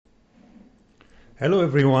Hello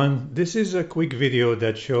everyone, this is a quick video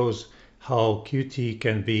that shows how Qt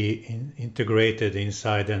can be integrated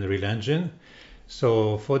inside Unreal Engine.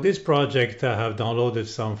 So for this project I have downloaded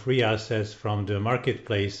some free assets from the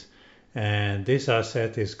marketplace, and this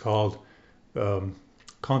asset is called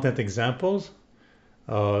content examples.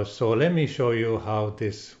 So let me show you how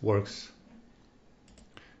this works.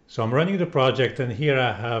 So I'm running the project, and here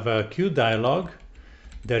I have a QDialog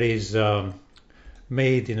that is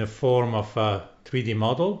made in a form of a 3D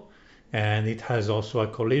model, and it has also a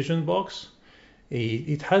collision box.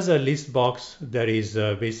 It has a list box that is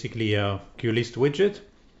basically a QListWidget.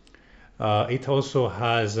 It also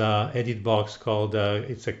has an edit box called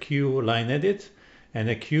it's a QLineEdit and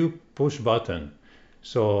a QPushButton.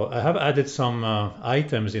 So I have added some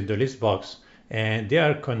items in the list box, and they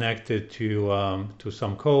are connected to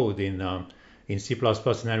some code in C++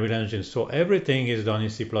 and Unreal Engine. So everything is done in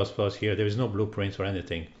C++ here. There is no blueprints or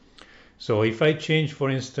anything. So if I change,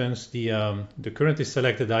 for instance, the currently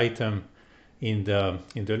selected item in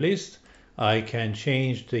the list, I can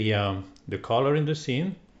change the color in the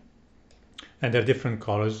scene, and there are different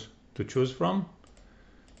colors to choose from.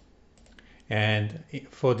 And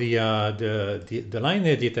for the line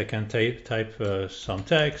edit, I can type some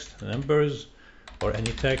text, numbers, or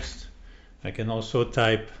any text. I can also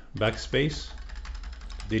type backspace,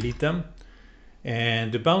 delete them.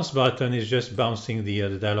 And the bounce button is just bouncing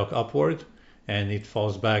the dialog upward, and it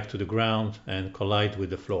falls back to the ground and collide with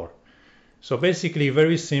the floor. So basically,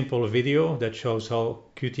 very simple video that shows how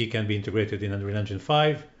Qt can be integrated in Unreal Engine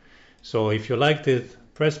 5. So if you liked it,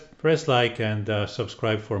 press like and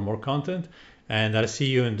subscribe for more content, and I'll see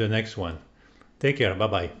you in the next one. Take care.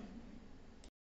 Bye-bye.